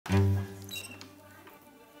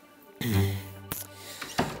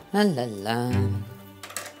La la la.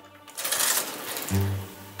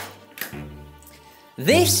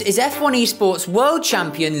 This is F1 Esports World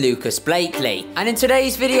Champion Lucas Blakeley, and in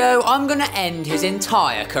today's video I'm gonna end his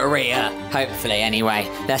entire career. Hopefully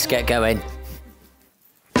anyway. Let's get going.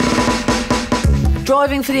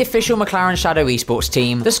 Driving for the official McLaren Shadow Esports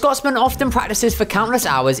team, the Scotsman often practices for countless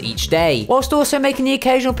hours each day. Whilst also making the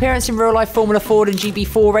occasional appearance in real-life Formula Ford and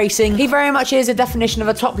GB4 racing, he very much is a definition of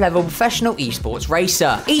a top-level professional esports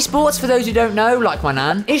racer. Esports, for those who don't know, like my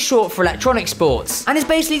nan, is short for electronic sports, and is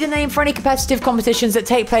basically the name for any competitive competitions that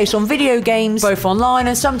take place on video games, both online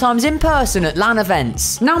and sometimes in person at LAN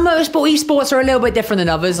events. Now, motorsport esports are a little bit different than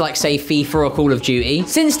others, like say FIFA or Call of Duty,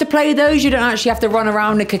 since to play those you don't actually have to run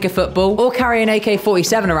around and kick a football, or carry an AK-47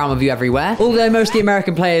 around with you everywhere, although most of the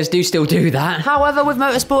American players do still do that. However, with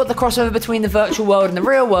motorsport, the crossover between the virtual world and the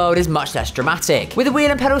real world is much less dramatic, with the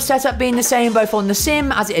wheel and pedal setup being the same both on the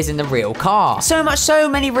sim as it is in the real car. So much so,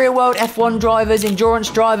 many real world F1 drivers,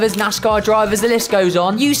 endurance drivers, NASCAR drivers, the list goes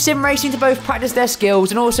on, use sim racing to both practice their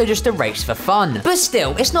skills and also just to race for fun. But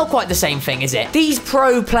still, it's not quite the same thing, is it? These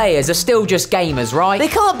pro players are still just gamers, right? They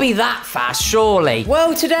can't be that fast, surely.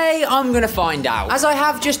 Well, today I'm gonna find out, as I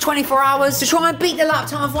have just 24 hours to try and beat the lap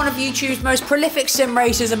time of one of YouTube's most prolific sim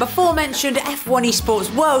racers and before mentioned F1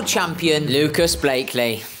 Esports World Champion, Lucas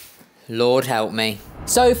Blakeley. Lord help me.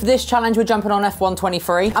 So for this challenge, we're jumping on F1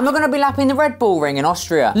 23, and we're going to be lapping the Red Bull Ring in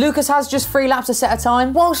Austria. Lucas has just 3 laps to set a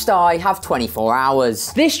time, whilst I have 24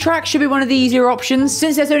 hours. This track should be one of the easier options,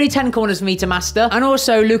 since there's only 10 corners for me to master, and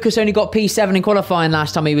also Lucas only got P7 in qualifying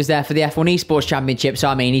last time he was there for the F1 Esports Championship, so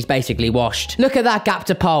I mean, he's basically washed. Look at that gap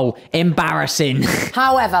to pole. Embarrassing.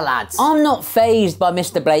 However, lads, I'm not fazed by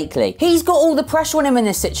Mr. Blakeley. He's got all the pressure on him in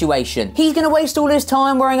this situation. He's going to waste all his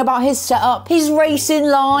time worrying about his setup, his racing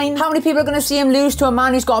line. How many people are going to see him lose to a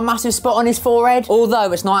man who's got a massive spot on his forehead?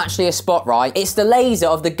 Although it's not actually a spot, right? It's the laser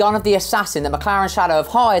of the gun of the assassin that McLaren Shadow have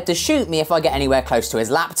hired to shoot me if I get anywhere close to his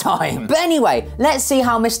lap time. But anyway, let's see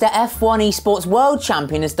how Mr. F1 Esports World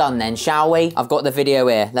Champion has done then, shall we? I've got the video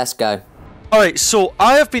here. Let's go. Alright, so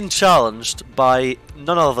I have been challenged by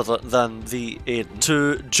none other than the Aiden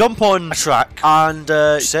to jump on a track and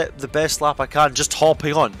set the best lap I can just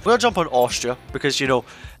hopping on. We're going to jump on Austria because, you know,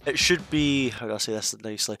 it should be, how do I say this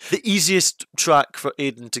nicely, the easiest track for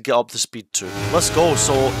Aiden to get up the speed to. Let's go.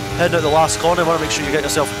 So, heading out the last corner, you want to make sure you get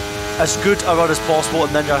yourself as good a run as possible,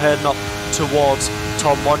 and then you're heading up towards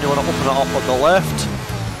turn 1. You want to open it up on the left.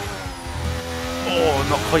 Oh,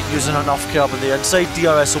 not quite using enough curb on the inside.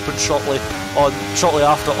 DRS open shortly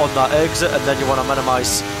after on that exit, and then you want to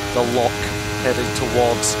minimise the lock heading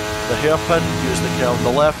towards the hairpin. Use the curb on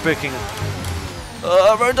the left, braking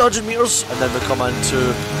around 100 metres, and then we come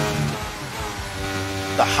into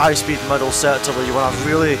the high-speed middle sector where you want to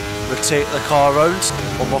really rotate the car around.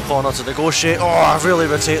 One more corner to negotiate. Oh, really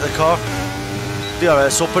rotate the car.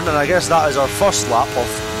 DRS open, and I guess that is our first lap of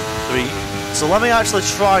 3. So let me actually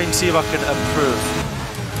try and see if I can improve.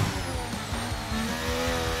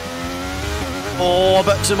 Oh, a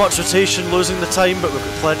bit too much rotation, losing the time, but we've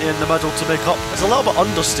got plenty in the middle to make up. It's a little bit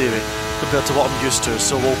understeering compared to what I'm used to,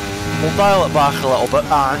 so we'll dial it back a little bit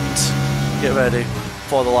and get ready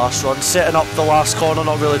for the last run. Setting up the last corner,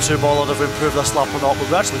 not really too bothered if we improve this lap or not, but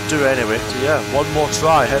we actually do anyway. So yeah, one more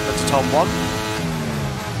try, heading into turn 1.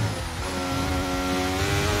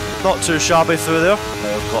 Not too shabby through there.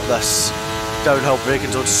 We've got this downhill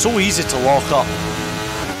braking zone, so easy to lock up.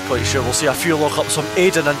 Quite sure we'll see a few lock-ups from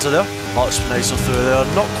Aiden into there. Much nicer through there.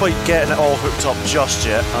 Not quite getting it all hooked up just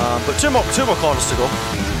yet, but two more corners to go.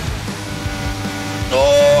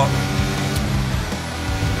 Oh!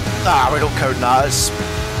 We don't count that, it's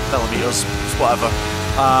millimetres, it's whatever.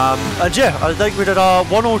 And yeah, I think we did a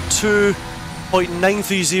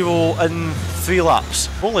 102.930 in 3 laps.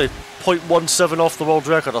 Only 0.17 off the world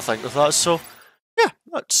record, I think, if that's so. Yeah,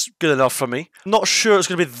 that's good enough for me. Not sure it's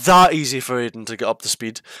going to be that easy for Aiden to get up to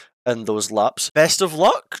speed in those laps. Best of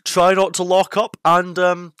luck, try not to lock up, and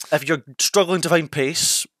if you're struggling to find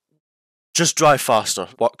pace, just drive faster.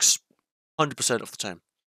 Works 100% of the time.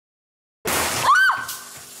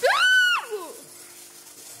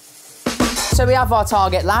 So we have our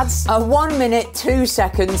target, lads. A 1 minute, 2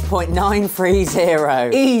 seconds,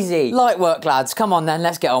 .930. Easy. Light work, lads. Come on then,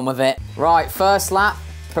 let's get on with it. Right, first lap.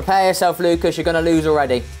 Prepare yourself, Lucas. You're going to lose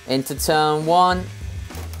already. Into turn 1.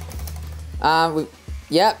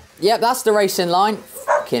 Yep, that's the racing line.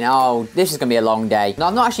 Fucking hell, this is going to be a long day. Now,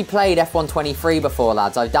 I've not actually played F1 23 before,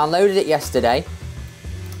 lads. I've downloaded it yesterday.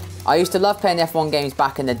 I used to love playing the F1 games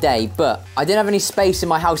back in the day, but I didn't have any space in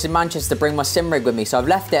my house in Manchester to bring my sim rig with me, so I've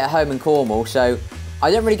left it at home in Cornwall, so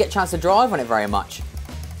I don't really get a chance to drive on it very much.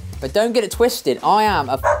 But don't get it twisted, I am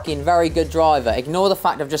a fucking very good driver. Ignore the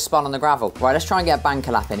fact I've just spun on the gravel. Right, let's try and get a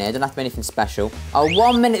banker lap in here. Don't have to be anything special. A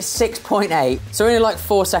 1 minute 6.8. So only like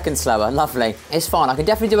 4 seconds slower. Lovely. It's fine. I can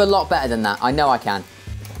definitely do a lot better than that. I know I can.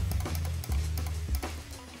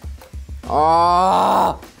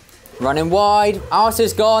 Oh, running wide.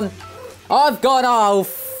 Arthur's gone. I've gone. Oh,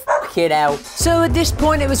 fucking hell. So at this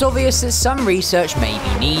point, it was obvious that some research may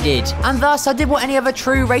be needed. And thus, I did what any other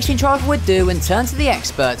true racing driver would do and turn to the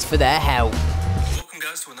experts for their help. Welcome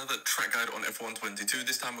guys to another track guide on F122.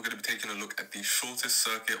 This time we're going to be taking a look at the shortest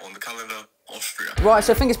circuit on the calendar, Austria. Right,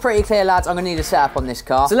 so I think it's pretty clear, lads, I'm going to need a setup on this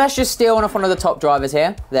car. So let's just steal one off one of the top drivers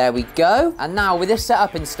here. There we go. And now with this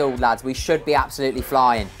setup installed, lads, we should be absolutely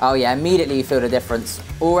flying. Oh yeah, immediately you feel the difference.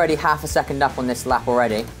 Already half a second up on this lap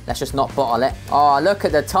already. Let's just not bottle it. Oh, look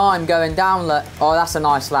at the time going down, look. Oh, that's a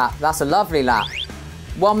nice lap. That's a lovely lap.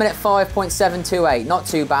 1 minute 5.728, not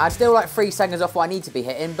too bad. Still like 3 seconds off what I need to be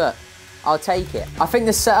hitting, but I'll take it. I think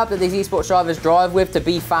the setup that these esports drivers drive with to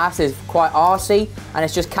be fast is quite arsey, and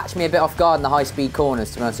it's just catch me a bit off guard in the high-speed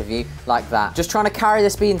corners, to be honest with you, like that. Just trying to carry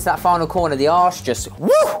the speed into that final corner, the arse just,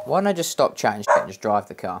 woo! Why don't I just stop chatting and just drive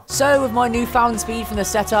the car? So, with my newfound speed from the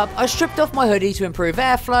setup, I stripped off my hoodie to improve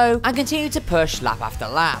airflow and continued to push lap after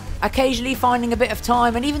lap, occasionally finding a bit of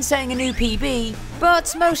time and even setting a new PB,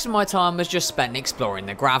 but most of my time was just spent exploring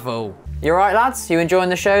the gravel. You alright, lads? You enjoying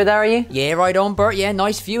the show there, are you? Yeah, right on, Bert. Yeah,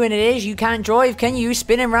 nice viewing it is. You can't drive, can you?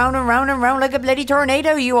 Spinning round and round and round like a bloody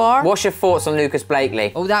tornado, you are. What's your thoughts on Lucas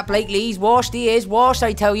Blakeley? Oh, that Blakeley, he's washed, he is. Washed,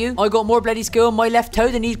 I tell you. I got more bloody skill in my left toe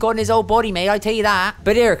than he's got in his whole body, mate, I tell you that.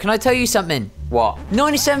 But here, can I tell you something? What?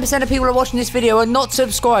 97% of people are watching this video are not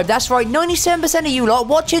subscribed. That's right, 97% of you lot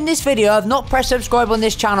watching this video have not pressed subscribe on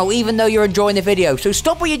this channel, even though you're enjoying the video. So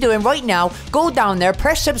stop what you're doing right now, go down there,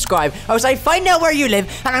 press subscribe. I was like, find out where you live,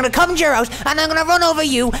 and I'm gonna come to your house, and I'm gonna run over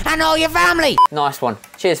you and all your family. Nice one.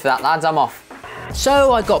 Cheers for that, lads. I'm off.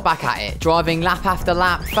 So I got back at it, driving lap after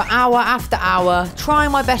lap for hour after hour,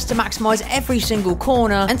 trying my best to maximise every single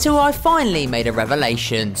corner until I finally made a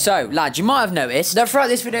revelation. So, lads, you might have noticed that throughout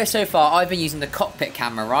this video so far, I've been using the cockpit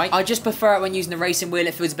camera, right? I just prefer it when using the racing wheel.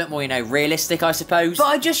 It feels a bit more, you know, realistic, I suppose. But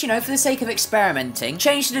I just, you know, for the sake of experimenting,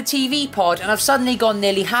 changed to the TV pod, and I've suddenly gone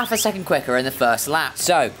nearly half a second quicker in the first lap.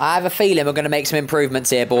 So, I have a feeling we're going to make some improvements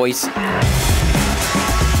here, boys.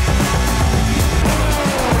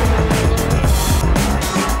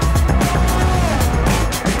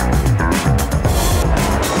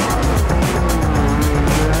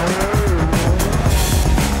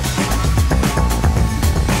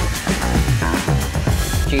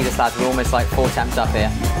 Jesus, lads, we're almost like 4 attempts up here.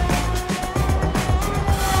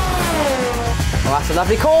 Oh, that's a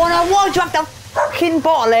lovely corner. Why'd you have to fucking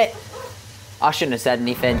bottle it? I shouldn't have said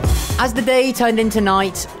anything. As the day turned into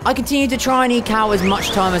night, I continued to try and eke out as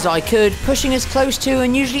much time as I could, pushing as close to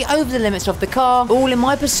and usually over the limits of the car, all in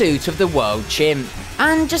my pursuit of the world chimp.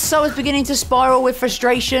 And just as I was beginning to spiral with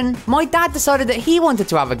frustration, my dad decided that he wanted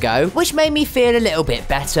to have a go, which made me feel a little bit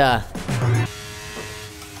better.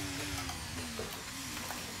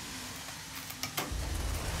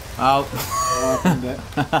 Oh.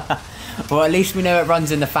 Well, at least we know it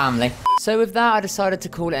runs in the family. So with that, I decided to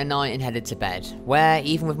call it a night and headed to bed, where,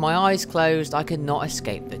 even with my eyes closed, I could not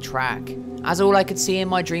escape the track, as all I could see in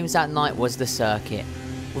my dreams that night was the circuit,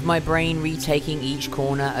 with my brain retaking each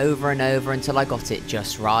corner over and over until I got it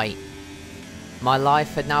just right. My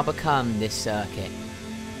life had now become this circuit.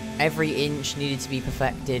 Every inch needed to be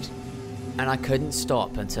perfected, and I couldn't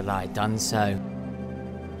stop until I had done so.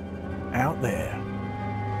 Out there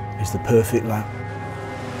is the perfect lap.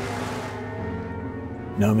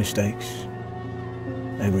 No mistakes.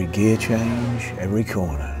 Every gear change, every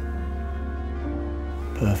corner.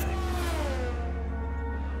 Perfect.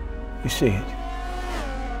 You see it?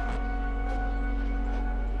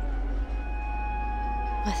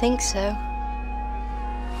 I think so.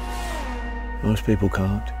 Most people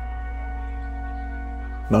can't.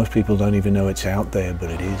 Most people don't even know it's out there,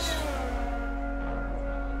 but it is.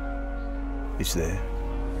 It's there.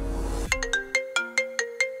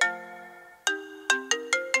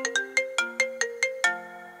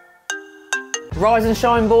 Rise and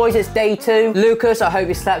shine, boys, it's day 2. Lucas, I hope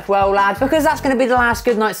you slept well, lad, because that's going to be the last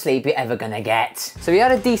good night's sleep you're ever going to get. So we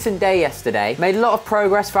had a decent day yesterday, made a lot of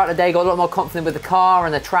progress throughout the day, got a lot more confident with the car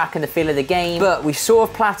and the track and the feel of the game, but we sort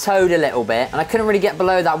of plateaued a little bit, and I couldn't really get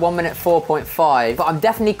below that 1 minute 4.5, but I'm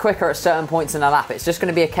definitely quicker at certain points in the lap. It's just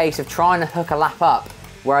going to be a case of trying to hook a lap up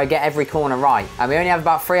where I get every corner right, and we only have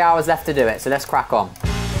about 3 hours left to do it, so let's crack on.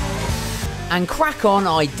 And crack on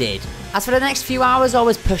I did. As for the next few hours, I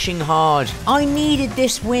was pushing hard. I needed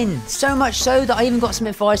this win, so much so that I even got some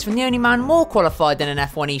advice from the only man more qualified than an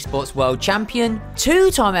F1 Esports World Champion,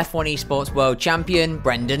 two-time F1 Esports World Champion,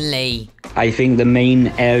 Brendan Lee. I think the main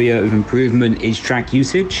area of improvement is track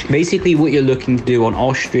usage. Basically, what you're looking to do on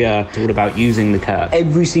Austria is all about using the curb.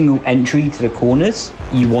 Every single entry to the corners,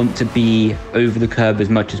 you want to be over the curb as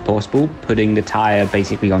much as possible, putting the tyre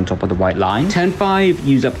basically on top of the white line. Turn 5,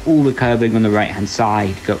 use up all the curbing on the right-hand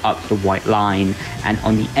side, go up the white line, and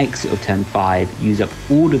on the exit of turn 5, use up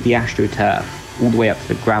all of the AstroTurf, all the way up to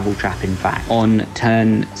the gravel trap. In fact, on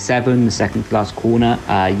turn 7, the second to last corner,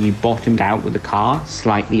 you bottomed out with the car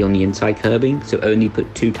slightly on the inside curbing, so only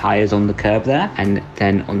put 2 tires on the curb there. And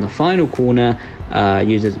then on the final corner,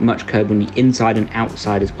 use as much curb on the inside and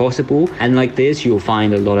outside as possible. And like this, you'll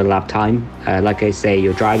find a lot of lap time. Like I say,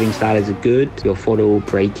 your driving styles are good, your throttle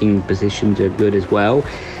braking positions are good as well,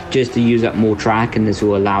 just to use up more track, and this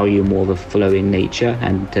will allow you more of a flowing nature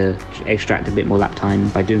and to extract a bit more lap time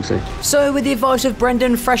by doing so. So with the advice of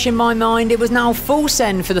Brendan fresh in my mind, it was now full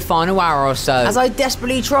send for the final hour or so, as I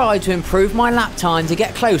desperately tried to improve my lap time to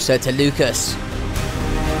get closer to Lucas.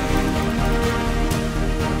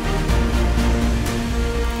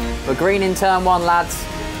 We're green in turn 1, lads.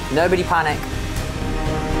 Nobody panic.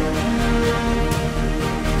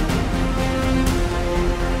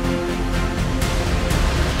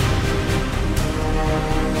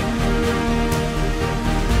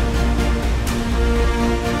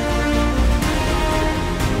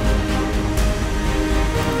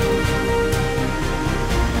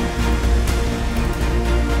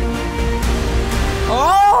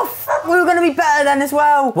 We were going to be better then as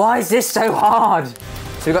well. Why is this so hard?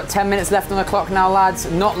 So we've got 10 minutes left on the clock now,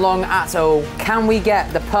 lads. Not long at all. Can we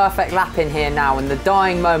get the perfect lap in here now in the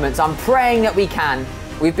dying moments? I'm praying that we can.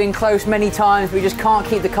 We've been close many times. We just can't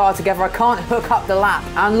keep the car together. I can't hook up the lap.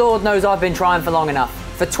 And Lord knows I've been trying for long enough.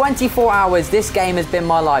 For 24 hours, this game has been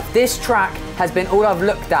my life. This track has been all I've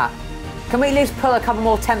looked at. Can we at least pull a couple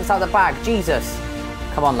more tenths out of the bag? Jesus.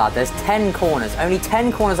 Come on, lad. There's 10 corners. Only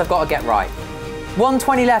 10 corners I've got to get right.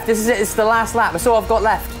 120 left. This is it. It's the last lap. That's all I've got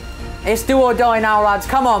left. It's do or die now, lads.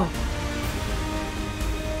 Come on.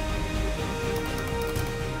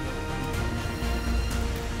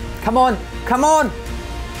 Come on. Come on.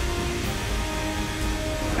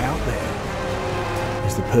 Out there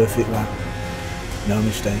is the perfect lap. No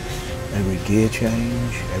mistakes. Every gear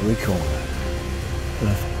change, every corner.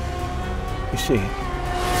 Perfect. You see it?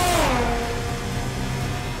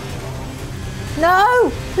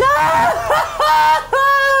 No! No!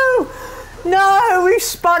 No! We've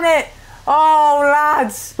spun it! Oh,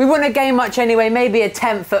 lads. We wouldn't have gained much anyway, maybe a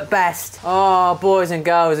 10th at best. Oh, boys and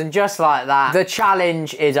girls, and just like that, the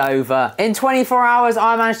challenge is over. In 24 hours,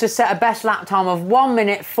 I managed to set a best lap time of 1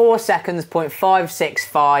 minute, 4 seconds,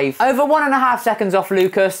 .565. Over 1.5 seconds off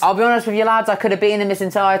Lucas. I'll be honest with you, lads, I could have beaten him this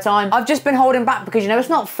entire time. I've just been holding back because, you know, it's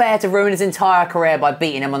not fair to ruin his entire career by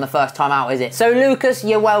beating him on the first time out, is it? So, Lucas,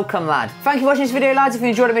 you're welcome, lad. Thank you for watching this video, lads. If you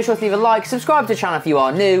enjoyed it, make sure to leave a like, subscribe to the channel if you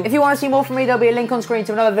are new. If you want to see more from me, there'll be a link on screen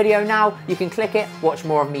to another video now. You can click it, watch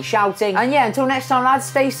more of me shouting. And yeah, until next time, lads,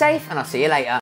 stay safe, and I'll see you later.